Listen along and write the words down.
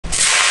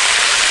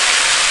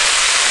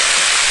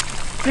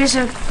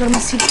Pressure कुकरमा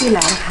city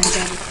लाएर खान्छ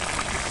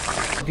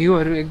अरे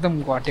भ्यूहरु एकदम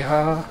घट्यो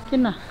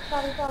किन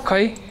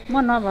खै म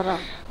नभएर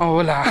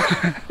होला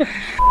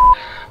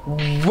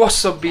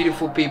What's up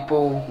beautiful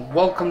people,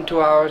 welcome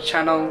to our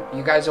channel.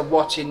 You guys are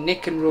watching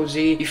Nick and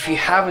Rosie. If you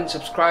haven't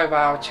subscribed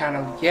our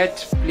channel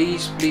yet,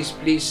 please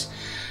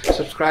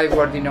subscribe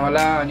गरिदिनु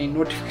होला अनि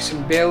नोटिफिकेसन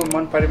बेल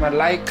मन परेमा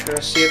लाइक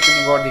र शेयर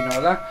पनि गरिदिनु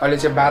होला। अहिले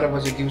चाहिँ 12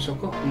 बजे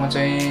दिउँसोको म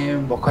चाहिँ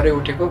भर्खरै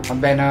उठेको।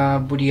 बिहान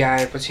बुढी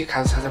आएपछि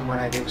खाजा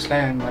बनाइदिए उसलाई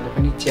अनि मैले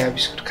पनि चिया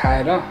बिस्कुट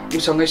खाएर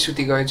उसँगै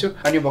सुति गएछु।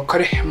 अनि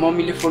भर्खरै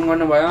मम्मीले फोन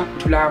गर्नु भयो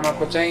ठुला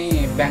आमाको चाहिँ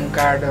ब्याङ्क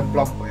कार्ड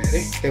ब्लक भयो अरे,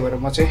 त्यही भएर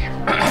म चाहिँ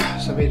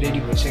सबै रेडी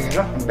भइसकेर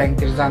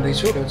ब्याङ्कतिर जाँदै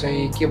छु। त्यो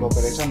चाहिँ के भएको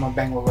रहेछ म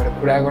ब्याङ्कमा गएर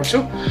कुरा गर्छु।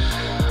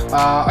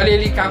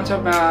 अलिअलि काम छ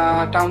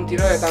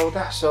टाउनतिर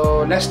यताउता।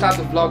 So let's start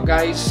the blog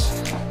guys.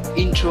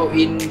 Intro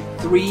in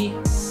 3,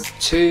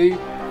 2,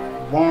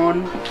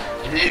 1,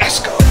 let's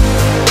go!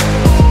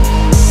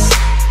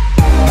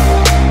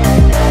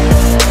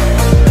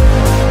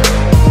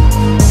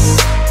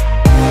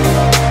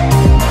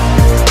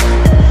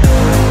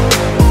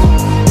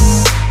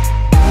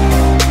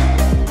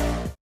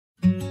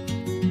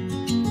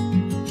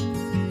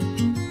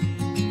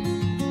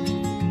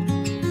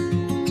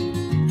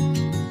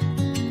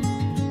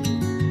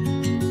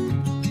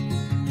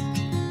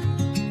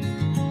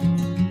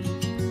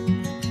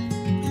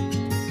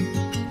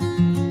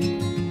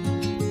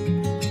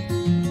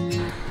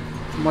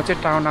 म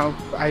चाहिँ टाउन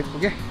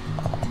आइपुगे।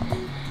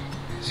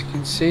 As you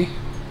can see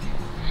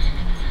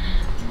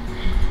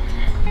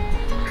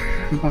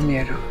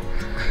मम्मीहरु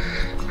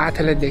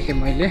आथले देखे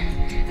मैले।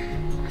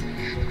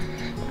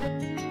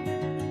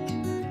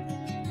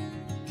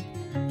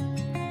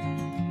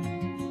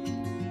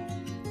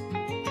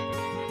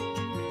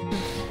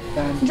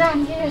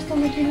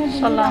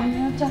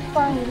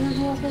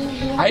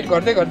 हाइट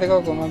गर्दै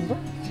गएको मम्मीको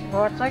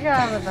घट्छ क्या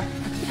अब त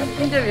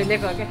इन्टरभ्यूले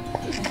गयो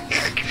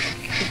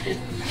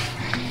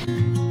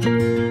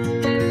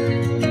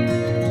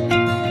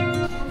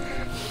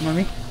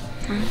मम्मी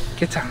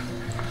के छ?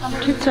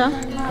 ठिक छ।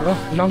 हो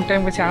लङ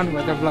टाइम पछि आउनु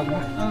भयो त ब्लगमा।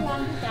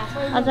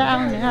 आज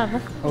आउने अब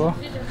हो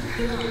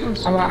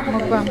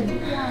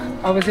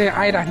अब चाहिँ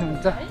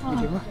आइराख्नुहुन्छ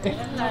भिडियोमा।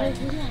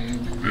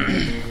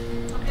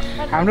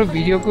 हाम्रो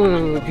भिडियोको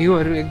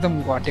भ्यूहरु एकदम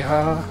घट्यो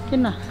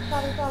किन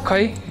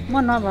खै म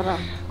नभएर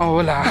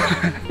होला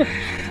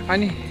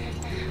अनि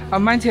अब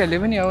मान्छेहरूले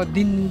पनि अब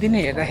दिनदिनै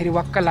हेर्दाखेरि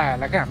वाक्क लाग्यो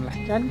होला क्या हामीलाई।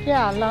 झन्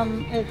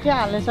के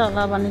हालेछ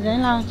होला भन्ने चाहिँ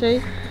लाउँछ है।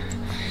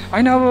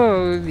 होइन अब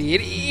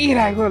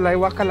हेरिरहेकोलाई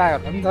वाक्क लाग्यो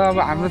होला नि त। अब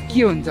हाम्रो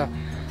के हुन्छ,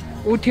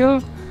 उठ्यो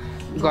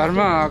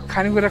घरमा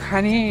खानेकुरा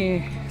खाने,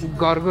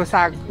 घरको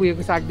साग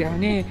उयोको साग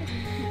देखाउने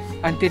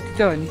अनि त्यति त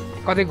हो नि।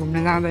 कतै घुम्न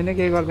जाँदैन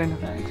केही गर्दैन,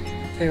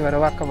 त्यही भएर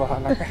वाक्क भयो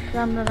होला क्या।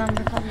 राम्रो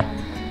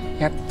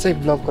यहाँ चाहिँ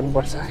ब्लग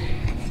गर्नुपर्छ।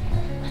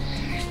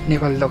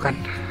 नेपाल दोकान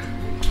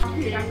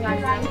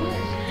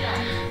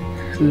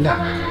ल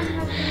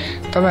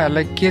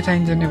तपाईहरुलाई के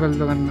चाहिन्छ नेपाल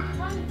दोकानमा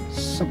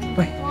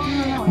सबै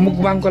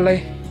मुकबाङको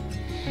लागि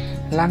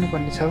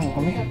लानुपर्ने छ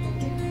मम्मी।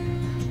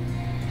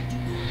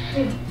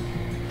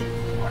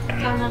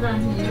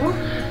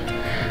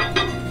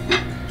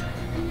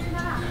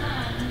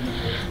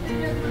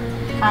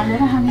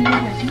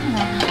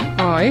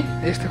 है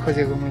यस्तो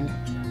खोजेको मैले।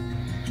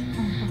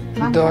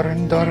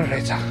 डर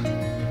रहेछ।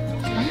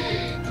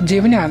 जे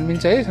पनि हाल्नु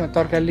मिल्छ है,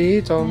 तरकारी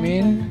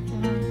चाउमिन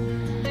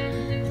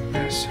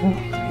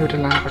एउटा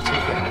लानुपर्छ।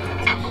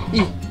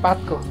 यी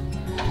पातको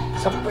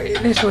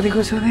सबैले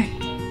सोधेको सोधेँ,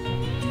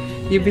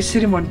 यो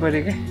बेसरी मन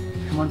पर्यो क्या,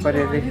 मन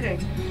पर्यो अरे।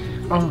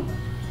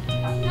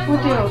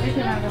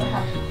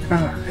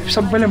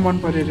 सबैले मन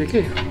पर्यो अरे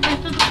के।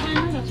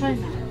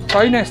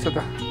 छैन यस्तो त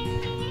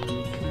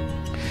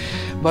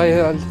भयो,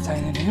 अहिले त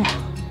छैन नि।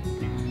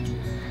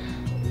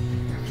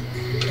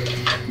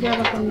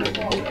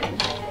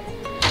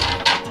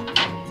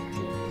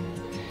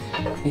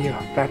 यो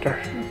प्याटर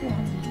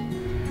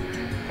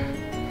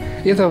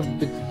यो त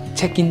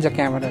छेकिन्छ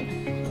क्यामेराले।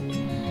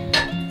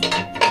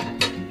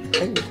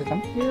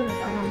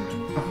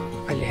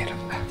 अहिले हेरौँ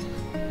न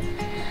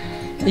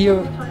यो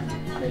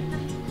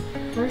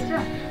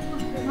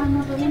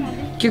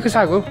के को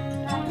साग हो?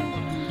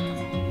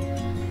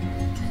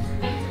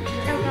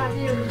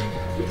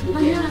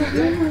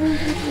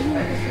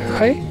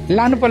 खै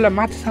लानु पर्ला,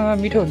 माछासँग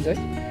मिठो हुन्छ है।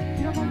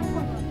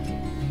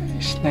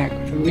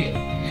 स्न्याकहरू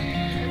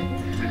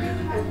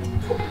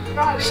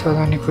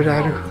सजाउने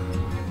कुराहरू।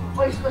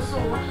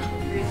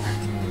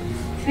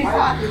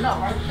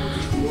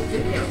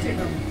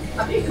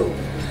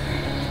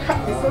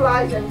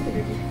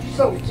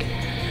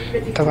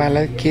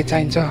 तपाईहरुलाई के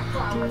चाहिन्छ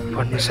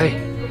भन्नुस् है।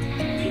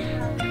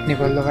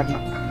 नेपाल दोकानमा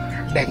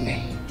ड्याङ्गै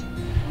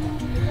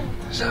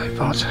सबै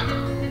पाउँछ।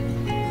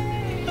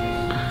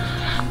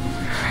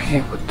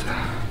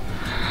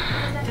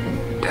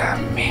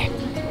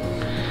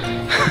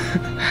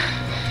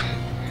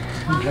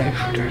 ड्राई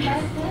फ्रुटहरू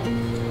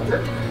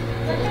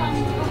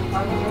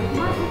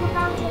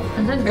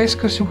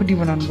यसको सुकुटी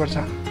बनाउनु पर्छ।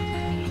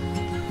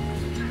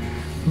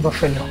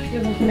 बफेलो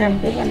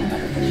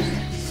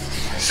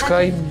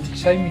स्काई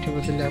मिठो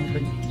छ ल्याम्प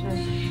पनि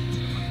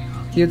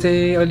यो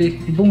चाहिँ अलि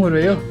बुङ्गुरो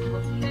हो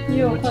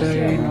यो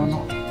चाहिँ ननो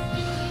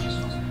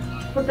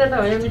फुट्दा त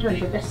भयो मिठो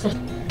हुन्छ त्यसै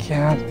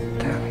क्या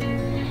त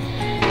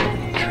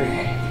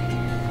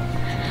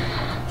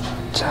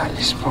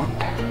 40 पाउन्ड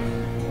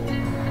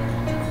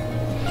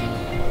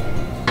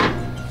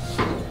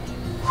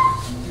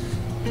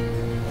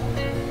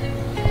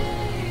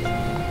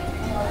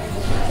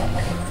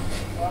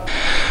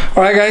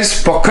Alright guys,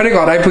 भर्खरै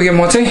घर आइपुगेँ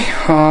म चाहिँ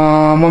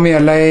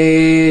मम्मीहरुलाई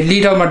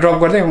लिडलमा ड्रप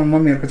गर्दै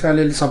मम्मीहरुको चाहिँ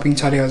अलिअलि शपिङ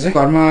छ रे अझै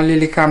घरमा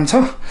अलिअलि काम छ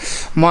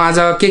म आज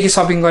के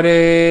शपिङ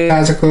गरेँ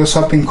आजको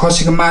शपिङ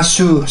खसीको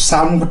मासु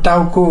सालमनको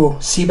टाउको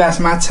सिबास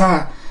माछा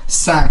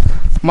साग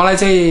मलाई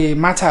चाहिँ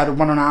माछाहरु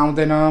बनाउन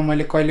आउँदैन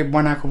मैले कहिले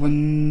बनाएको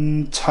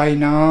पनि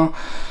छैन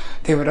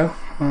त्यही भएर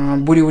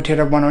बुढी उठेर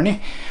बनाउने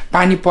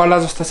पानी पर्ला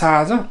जस्तो छ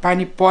आज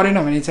पानी परेन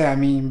भने चाहिँ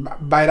हामी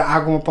बाहिर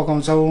आगोमा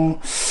पकाउँछौं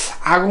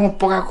आगोमा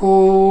पकाएको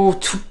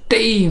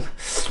छुट्टै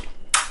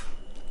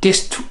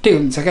टेस्ट छुट्टै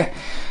हुन्छ क्या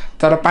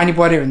तर पानी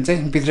पर्यो भने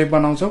चाहिँ भित्रै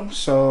बनाउँछौं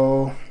सो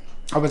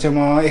अब चाहिँ म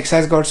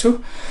एक्सरसाइज गर्छु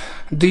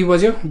 2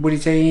 बज्यो बुढी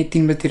चाहिँ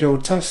 3 बजेतिर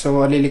उठ्छ सो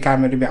अलिअलि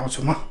कामहरु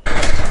भ्याउँछु म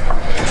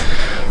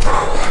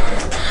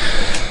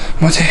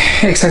चाहिँ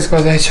एक्सरसाइज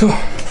गर्दै छु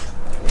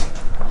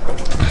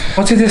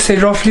म चाहिँ त्यसै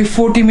रफली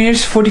 40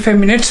 मिनेट्स 45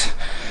 मिनेट्स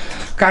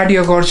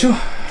कार्डियो गर्छु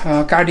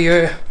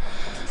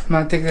कार्डियोमा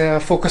त्यो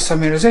फोकस छ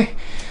मेरो चाहिँ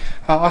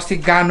अस्ति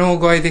गानो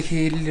गएदेखि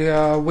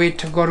वेट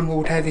गरुङको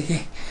उठाएदेखि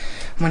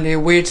मैले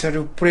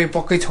वेट्सहरु पुरै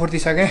पक्कै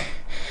छोड्दिसके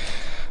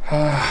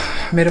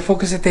मेरो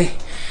फोकस चाहिँ त्यही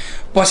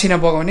पसिना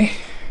बगाउने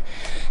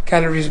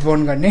क्यालोरिज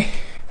बर्न गर्ने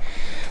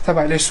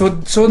तपाईहरुले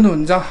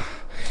सोध्नुहुन्छ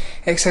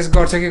एक्सरसाइज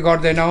गर्छ कि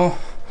गर्दैनौ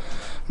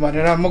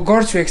भनेर म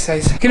गर्छु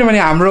एक्सरसाइज किनभने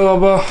हाम्रो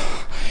अब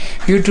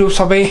युट्युब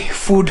सबै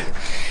फुड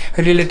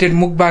रिलेटेड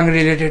मुकबाङ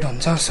रिलेटेड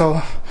हुन्छ सो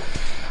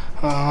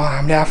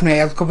हामीले आफ्नो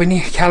हेल्थको पनि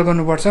ख्याल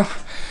गर्नुपर्छ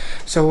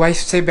सो वाइफ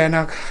चाहिँ बिहान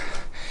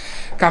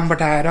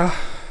कामबाट आएर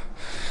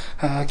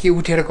के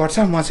उठेर गर्छ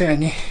म चाहिँ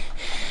अनि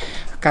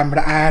कामबाट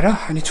आएर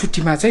अनि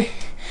छुट्टीमा चाहिँ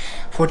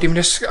 40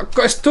 मिनेट्स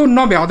यस्तो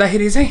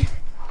नभ्याउँदाखेरि चाहिँ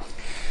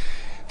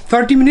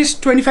 30 मिनेट्स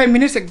 25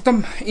 मिनेट्स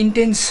एकदम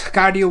इन्टेन्स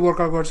कार्डियो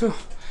वर्कआउट गर्छु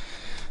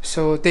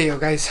सो त्यही हो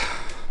गाइस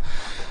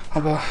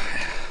अब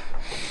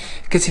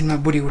किचनमा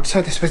बुढी उठ्छ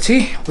त्यसपछि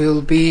will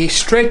be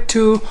straight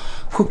to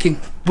cooking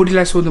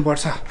बुढीलाई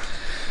सोध्नुपर्छ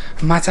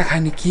माछा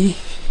खाने कि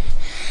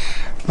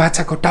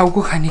माछाको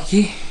टाउको खाने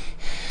कि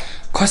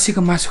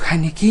खसीको मासु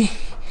खाने कि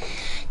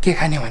के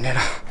खाने भनेर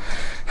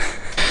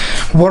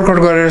वर्कआउट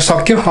गरेर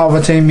सक्यो अब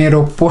चाहिँ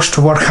मेरो पोस्ट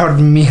वर्कआउट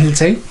मिल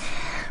चाहिँ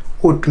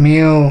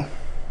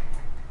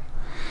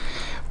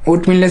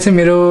ओटमिलले चाहिँ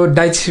मेरो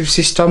डाइजेस्टिभ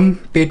सिस्टम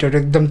पेटहरु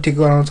एकदम ठिक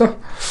गराउँछ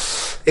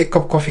 1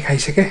 कप कफी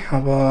खाइसके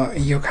अब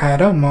यो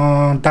खाएर म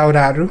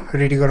दाउराहरु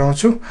रेडी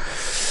गराउँछु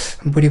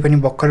बुढी पनि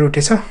भक्कर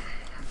उठेछ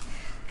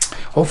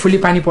होपफुली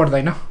पानी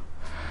पर्दैन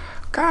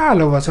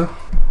कालो भछ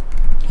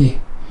ए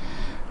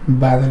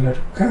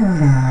बादलहरु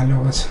कालो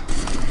भछ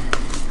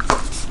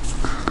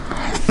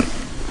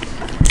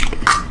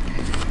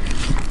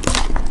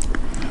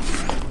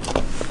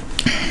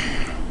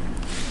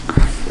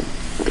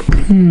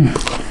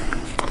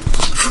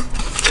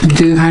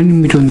त्यो खानु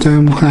मिठो हुन्छ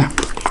मुखलाई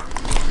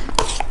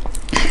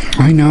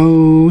I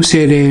know,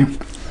 Sere.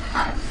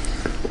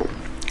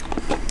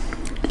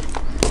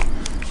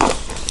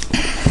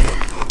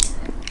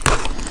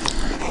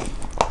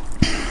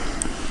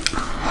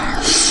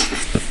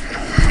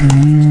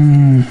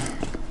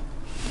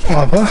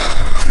 अब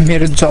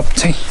मेरो जब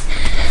चाहिँ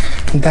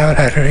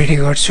दाउराहरु रेडी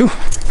गर्छु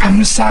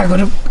हाम्रो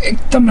सागहरु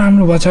एकदम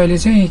राम्रो भछ अहिले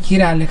चाहिँ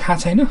किराहरुले खा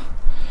छैन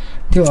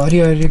त्यो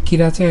हरियो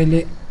किरा चाहिँ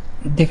अहिले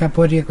देखा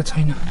परिएको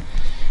छैन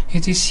यो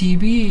चाहिँ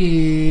सिबी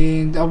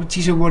अब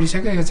चिसो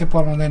बढिसक्यो यो चाहिँ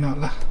पलाउँदैन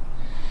होला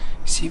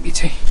सिबी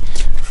चाहिँ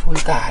फुल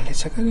त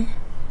हालेछ के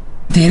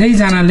धेरै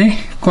जनाले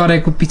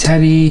कराईको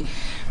पछाडी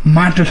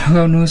माटो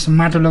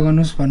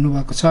लगाउनुस्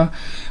भन्नुभएको छ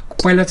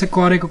पहिला चाहिँ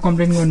कराईको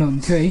कम्प्लेन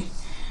गर्नुहुन्थ्यो है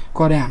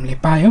कराई हामीले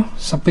पायो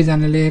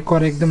सबैजनाले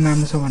कराई एकदम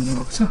राम्रो छ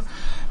भन्नुभएको छ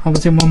अब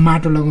चाहिँ म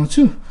माटो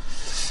लगाउँछु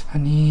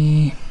अनि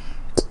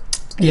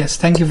यस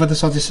thank you for the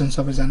suggestion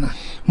सबैजना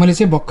मैले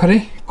चाहिँ भर्खरै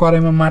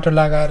कराईमा माटो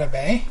लगाएर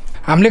भ्याएँ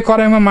हामीले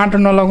कराईमा माटो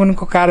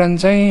नलगाउनुको कारण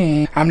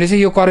चाहिँ हामीले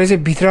चाहिँ यो कराई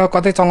चाहिँ भित्र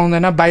कतै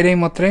चलाउँदैन बाहिरै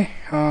मात्रै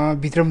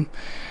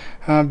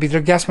भित्र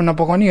ग्यासमा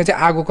नपकाउने यो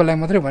चाहिँ आगोको लागि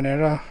मात्रै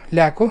भनेर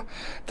ल्याएको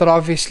तर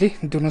अभियसली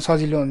धुन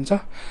सजिलो हुन्छ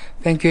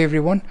थ्यांक यू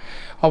एभ्रीवन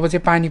अब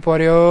चाहिँ पानी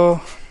पर्यो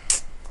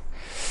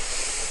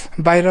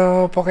बाहिर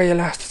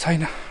पकाइएला जस्तो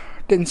छैन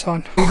टेन्सन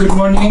गुड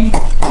मर्निङ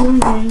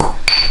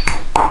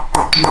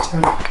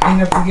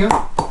डिनर पुग्यो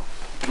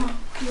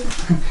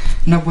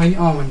नपहि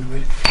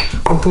भन्नुभयो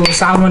ओहो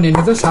सालमन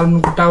हेर्नु त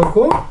सालमनको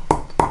टाउको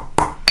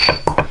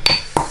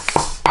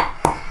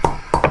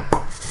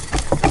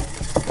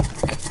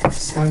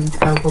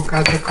सालमनको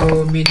काटेको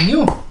मेन्यु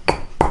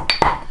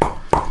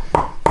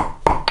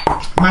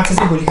माछा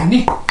चाहिँ भोलि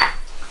खाने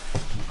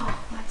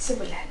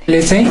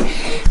ले चाहिँ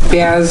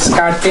प्याज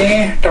काटे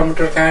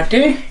टमाटर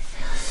काटे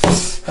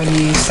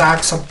अनि साग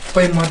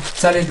सबै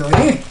मजाले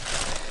धोए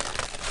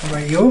अब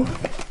यो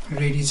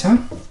रेडी छ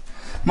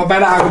म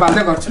बाहिर आगो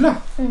बाल्दै गर्छु ल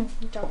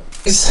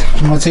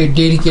म चाहिँ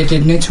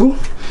डेडिकेटेड नै छु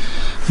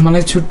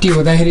मलाई छुट्टी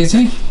हुँदाखेरि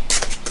चाहिँ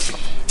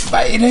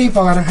बाहिरै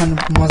पकाएर खानु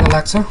मजा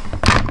लाग्छ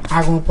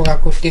आगोमा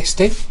पकाएको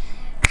टेस्टै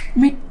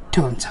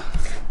मिठो हुन्छ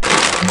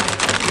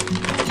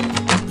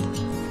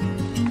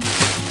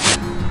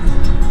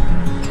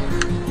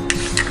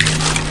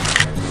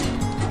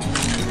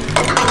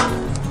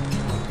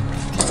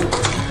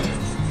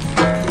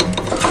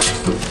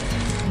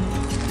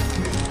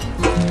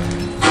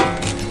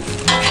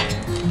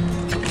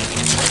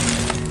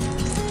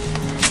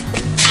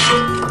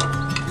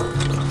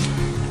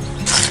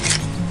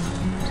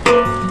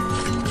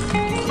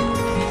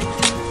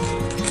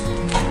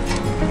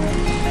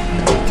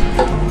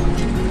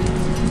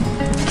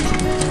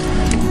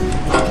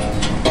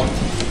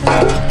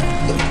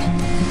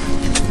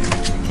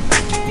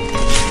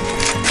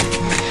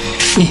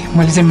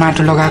मैले चाहिँ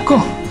माटो लगाएको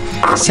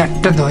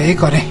स्याट्ट धोए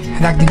गरेँ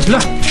राखिदिन्छु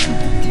ल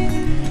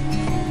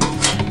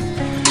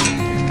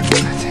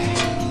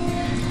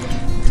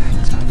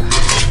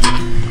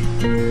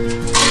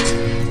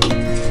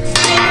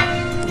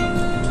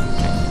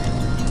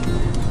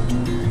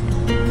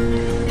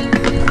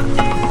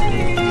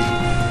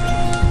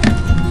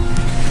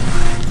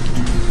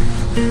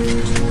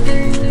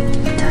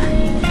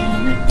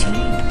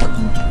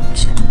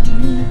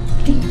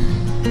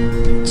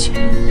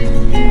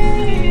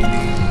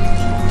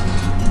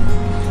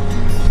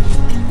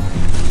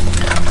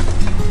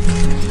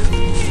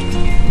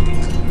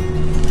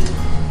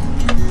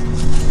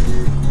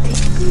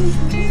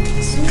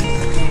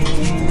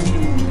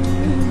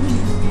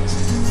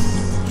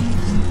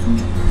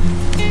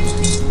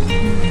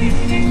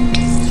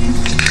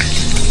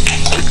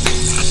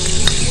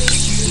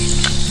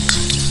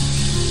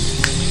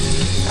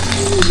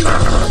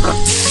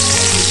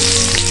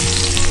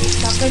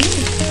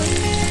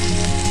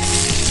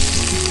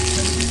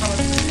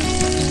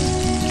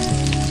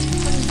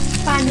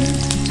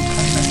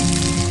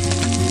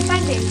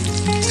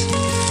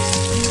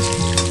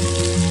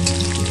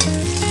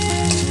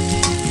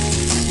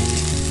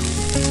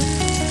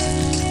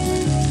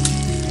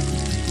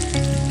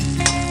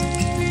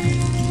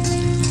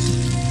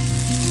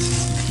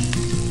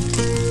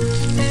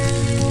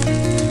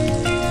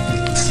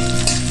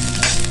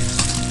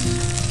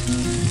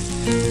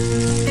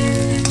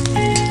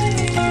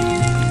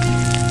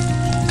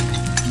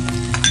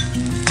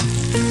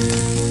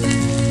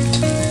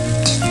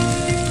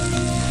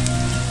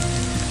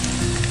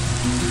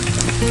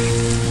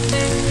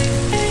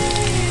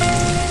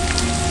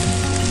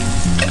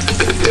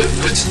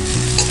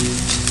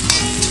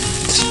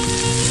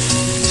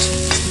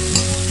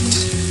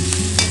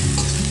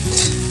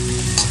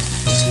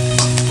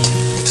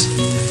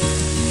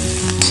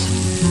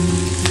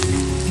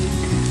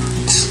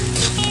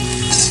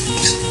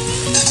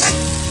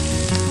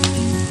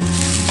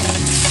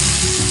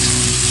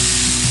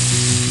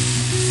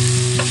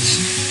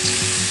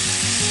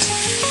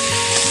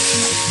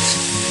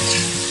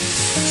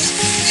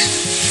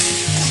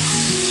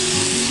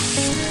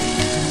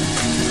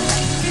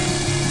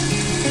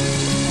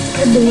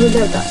Dulu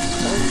dah.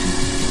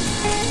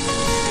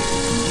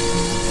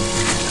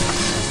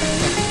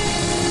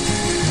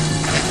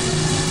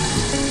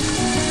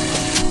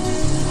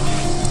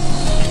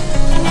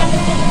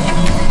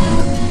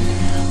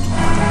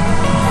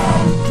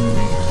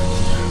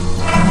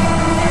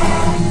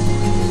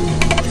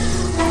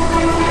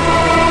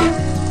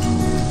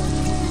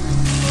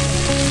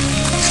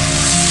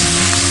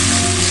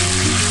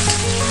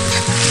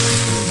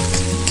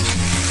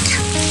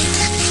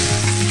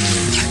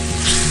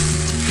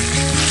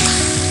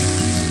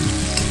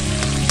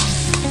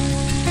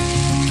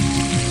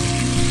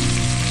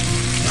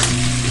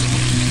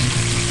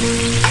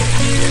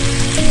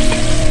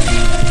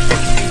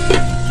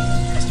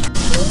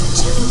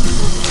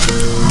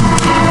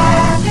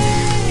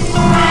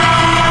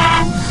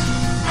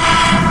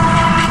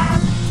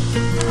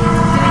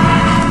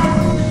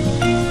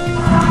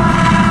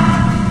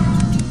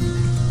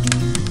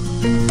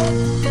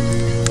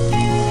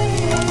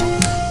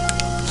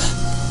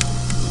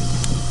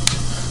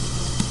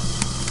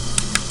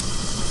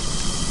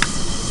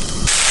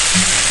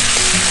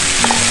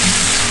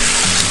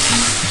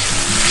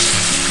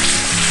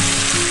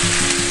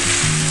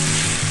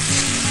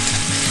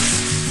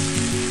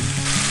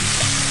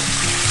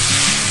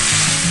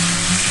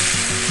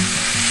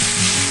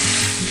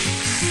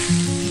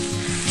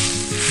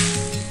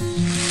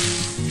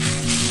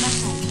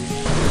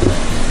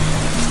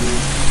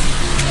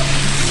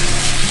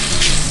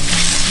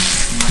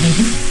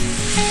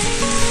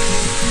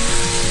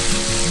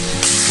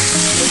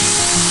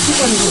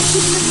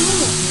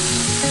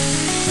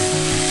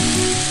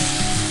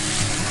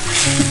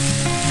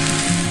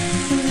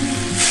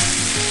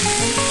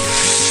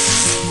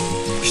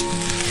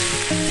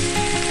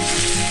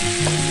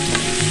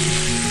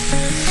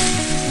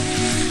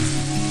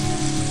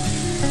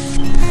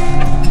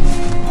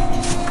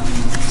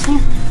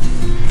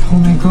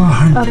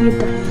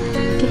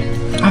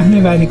 आफ्नै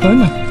बारीको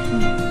होइन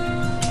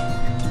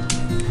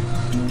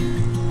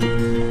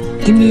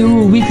तिमीले यो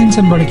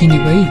विकिन्सनबाट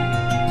किनेको है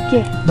के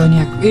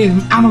धनियाको ए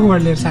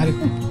आमाकोबाट लिएर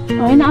सारेको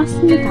होइन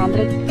अस्ति नि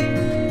हाम्रो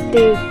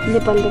त्यही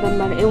नेपाल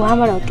दोकानबाट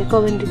उहाँबाट हो क्या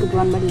कभेन्ट्रीको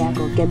दोकानबाट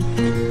ल्याएको हो क्या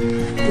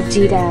त्यो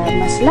जिरा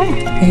मसला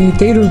ए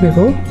त्यही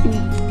रोपेको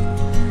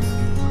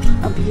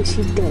अब यो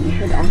सिद्धि भने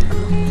फेरि अर्को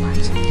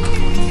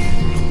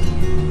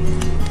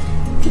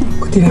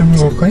कति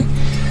राम्रो भएको है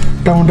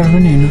टमाटर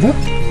पनि हेर्नु त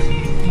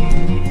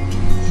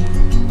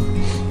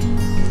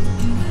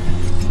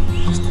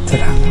कस्तो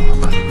राम्रो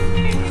भएको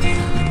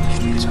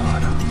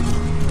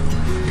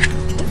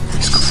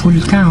फुल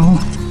कहाँ हो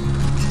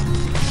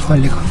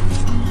फलेको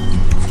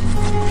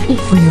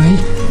उयो है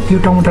यो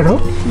टमाटर हो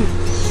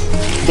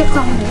के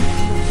टमाटर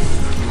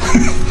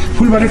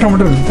फुलबाटै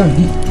टमाटर हुन्छ त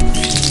नि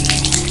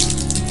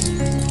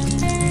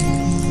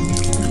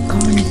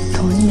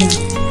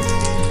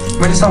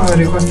मैले सफा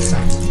गरेको कस्तो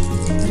छ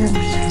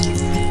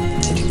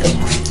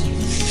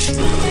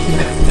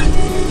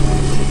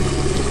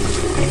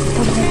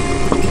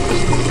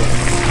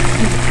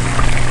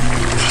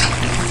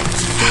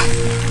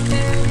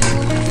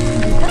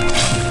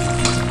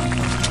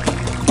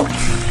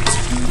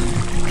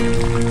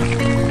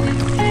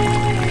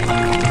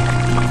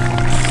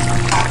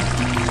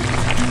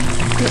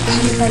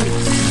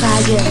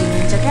भाजीहरू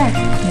हुन्छ क्या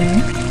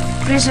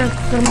प्रेसर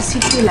कुकरमा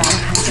सिटी लगाएर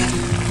खान्छ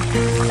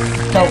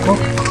टाउको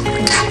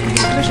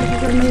प्रेसर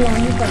कुकरमा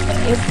लगाउनु पर्छ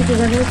यतिको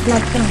गरेर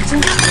फ्ल्याट त हुन्छ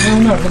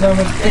उनीहरूको त अब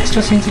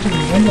एक्स्ट्रा सेन्सिटिभ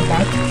हुन्छ नि त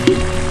भात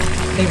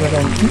त्यही भएर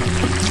हुन्छ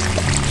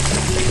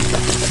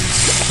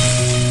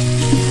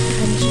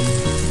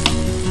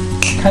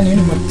खाने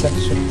पनि मजाले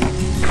सुरु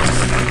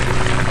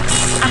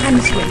आँखा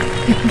निस्क्यो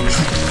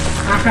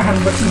आँखा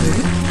खानुपर्छ नि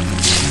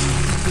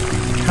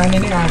खाने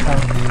नै आँखा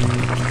हो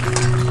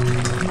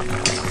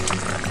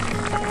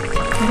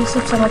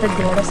सुपसँग त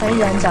ढेँडो सही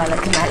जान्छ होला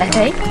तिमीहरूलाई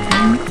है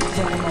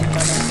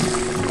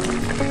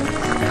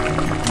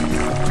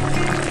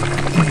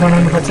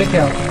बनाउनु पर्छ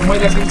क्या हो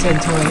मैले पनि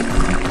चाहन्छु है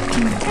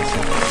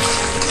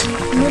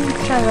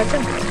ट्राई गर्छ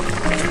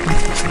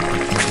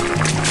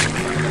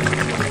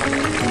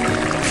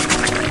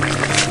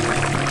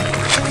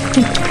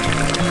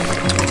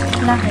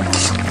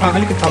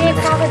अलिकति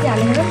कागती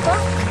हालेर नि त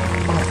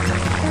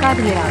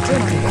कागती लिएर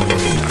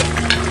आउँछु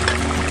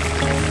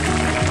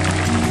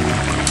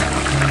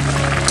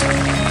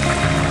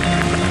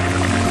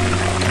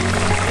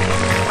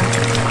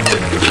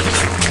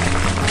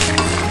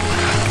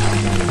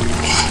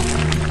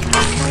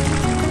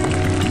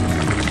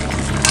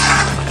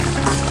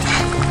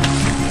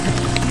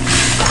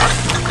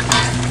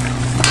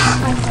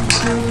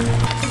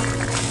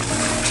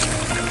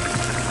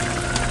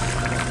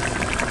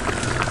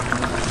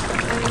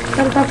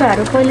तर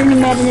तपाईँहरू पहिले नै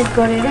म्यारिनेट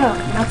गरेर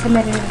माछा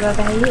म्यारिनेट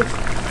गर्दाखेरि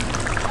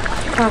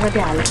कागती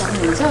हाल्नु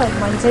सक्नुहुन्छ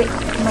मैले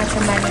चाहिँ माछा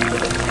म्यारिनेट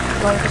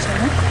गरेको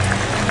छैन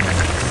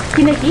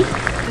किनकि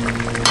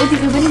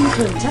यतिको पनि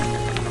मिठो हुन्छ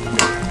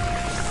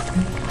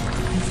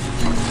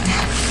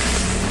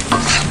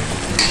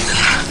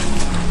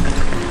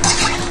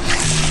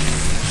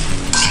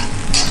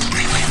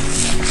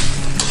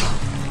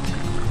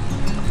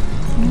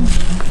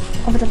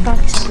अब त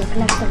पाकिसक्यो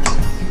लाग्छ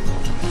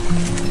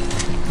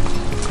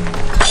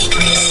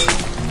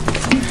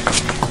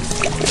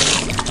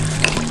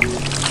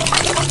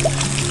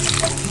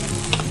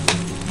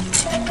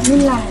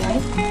मिल्ला है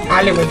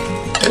हाल्यो भने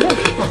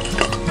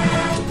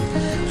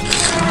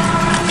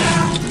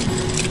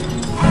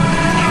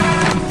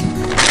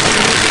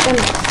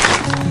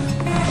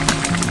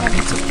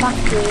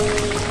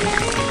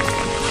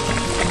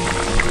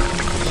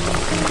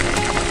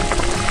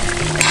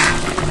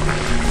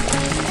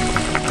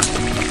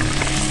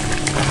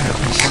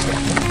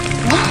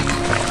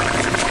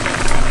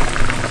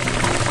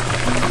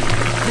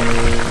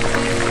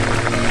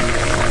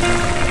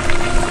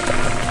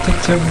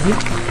ठिक छ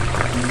बुझी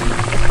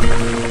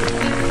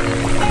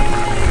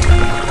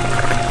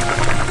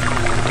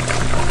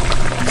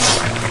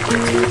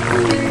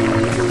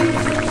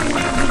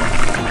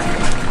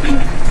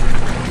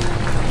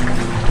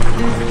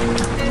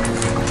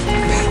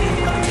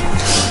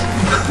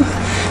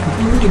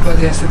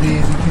जस्तो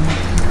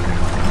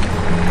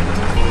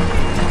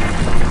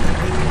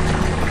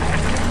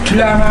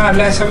ठुलो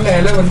आमाहरूलाई सबैलाई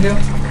हेलो भनिदियो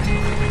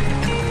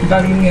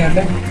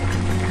बाग्लुङीहरूलाई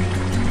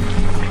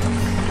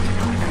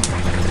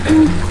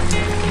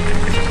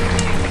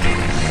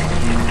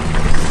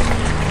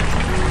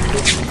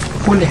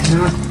फुल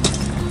हेर्न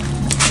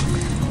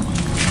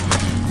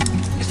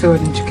यस्तो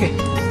गरिदिन्छु के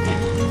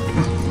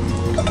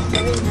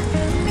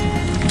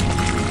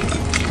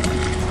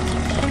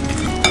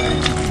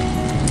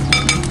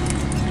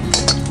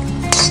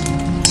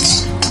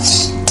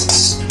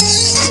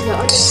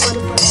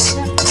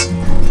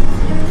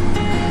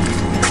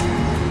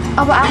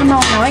अब आगो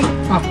नआउनु है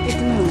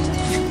यति नै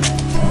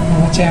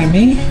हुन्छ चाहिँ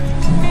हामी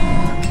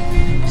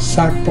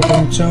साग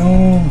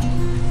पकाउँछौँ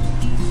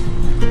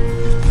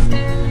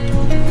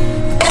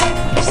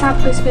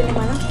सागको स्पेलिङ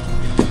भन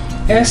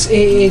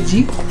SAAG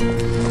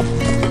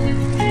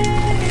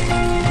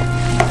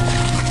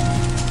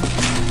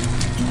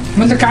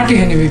मैले त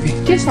काटेँ नि बेबी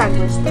के साग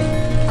हो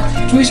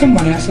यस्तो चुइसम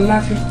भने जस्तो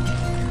लाग्थ्यो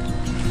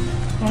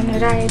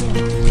रायो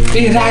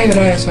ए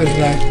रायो सरी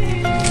रायो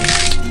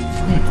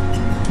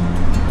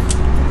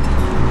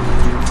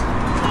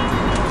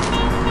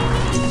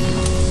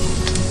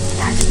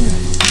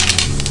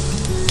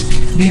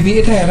बेबी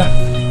यता हेर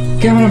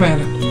क्यामेरामा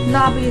हेर ल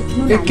अब यो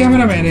ए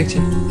क्यामेरामा हेर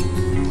एकछिन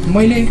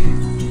मैले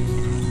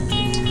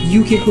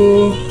युकेको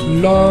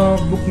ल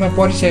बुकमा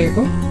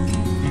पढिसकेको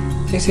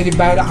त्यसरी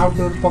बाहिर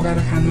आउटडोर पकाएर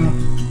खान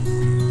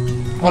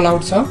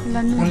अलाउड छ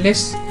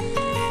अनलेस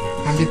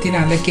हामीले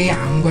तिनीहरूलाई केही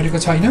हार्म गरेको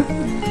छैन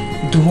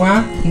धुवा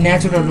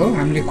नेचुरल हो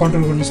हामीले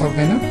कन्ट्रोल गर्न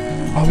सक्दैन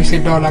अभियसली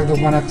डरलाग्दो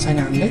बनाएको छैन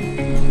हामीले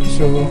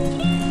सो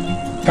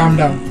काम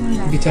डाउन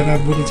बिचरा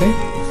बुढी चाहिँ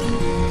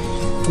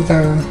उता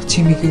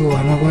छिमेकीको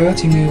घरमा गयो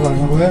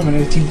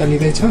भनेर चिन्ता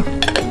लिँदैछ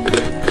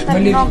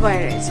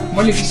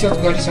मैले रिसर्च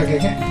गरिसकेँ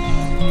क्या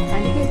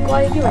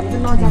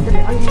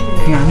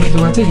हामी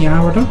दुवा चाहिँ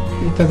यहाँबाट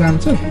यता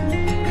जान्छ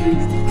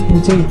ऊ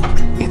चाहिँ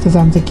यता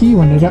जान्छ कि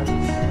भनेर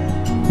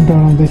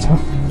डराउँदैछ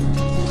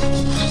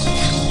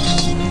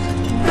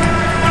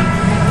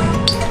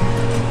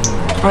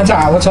आज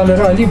हावा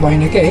चलेर अलि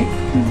भएन क्या है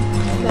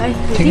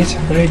ठिकै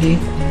छ रेडी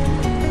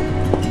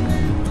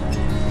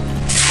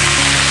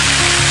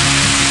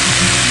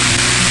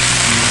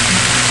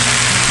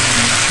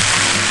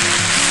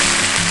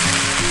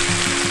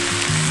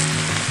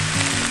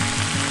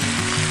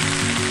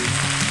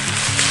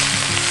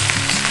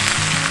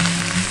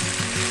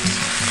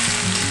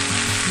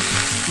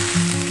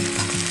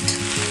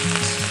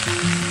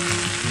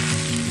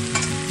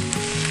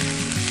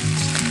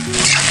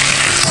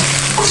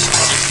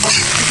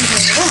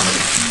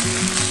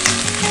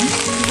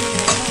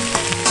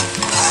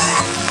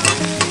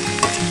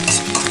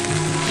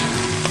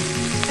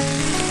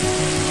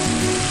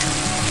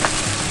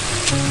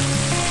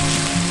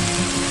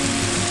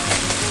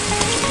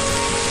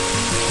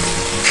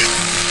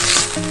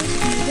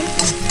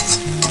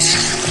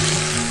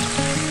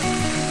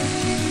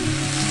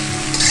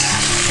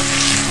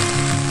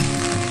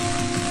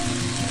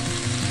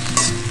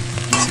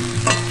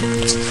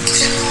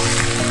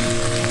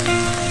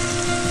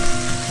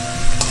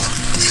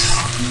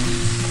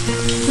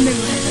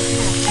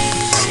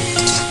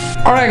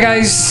Alright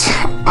guys,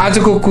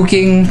 आजको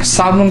कुकिङ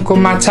सालमनको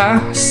माछा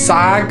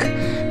साग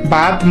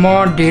भात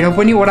म ढेँडो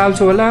पनि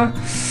ओडाल्छु होला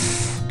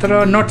तर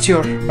नट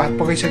स्योर भात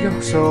पकाइसक्यो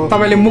सो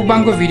तपाईले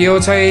मुकबाङको भिडियो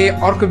चाहिँ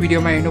अर्को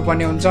भिडियोमा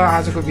हेर्नुपर्ने हुन्छ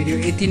आजको भिडियो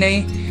यति नै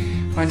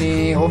अनि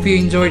hope you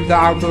enjoyed the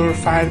outdoor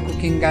fire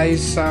cooking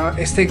guys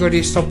यस्तै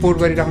गरी सपोर्ट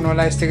गरिराख्नु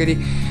होला यस्तै गरी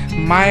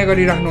माया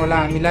गरिराख्नु होला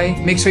हामीलाई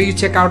make sure you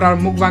check out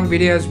our मुकबाङ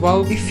video as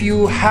well if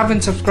you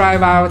haven't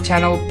subscribe our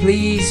channel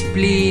please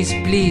please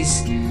please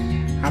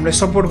हामीलाई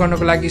सपोर्ट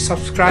गर्नको लागि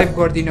सब्सक्राइब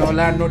गरिदिनु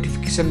होला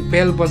नोटिफिकेसन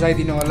बेल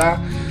बजाइदिनु होला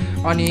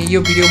अनि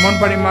यो भिडियो मन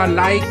परेमा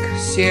लाइक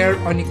शेयर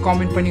अनि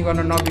कमेन्ट पनि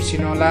गर्न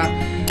नबिर्सिनु होला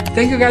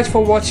thank you guys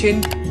for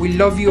watching we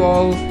love you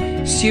all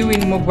C you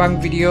in मुकबाङ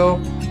video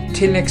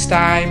till next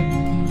time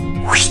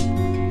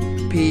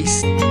peace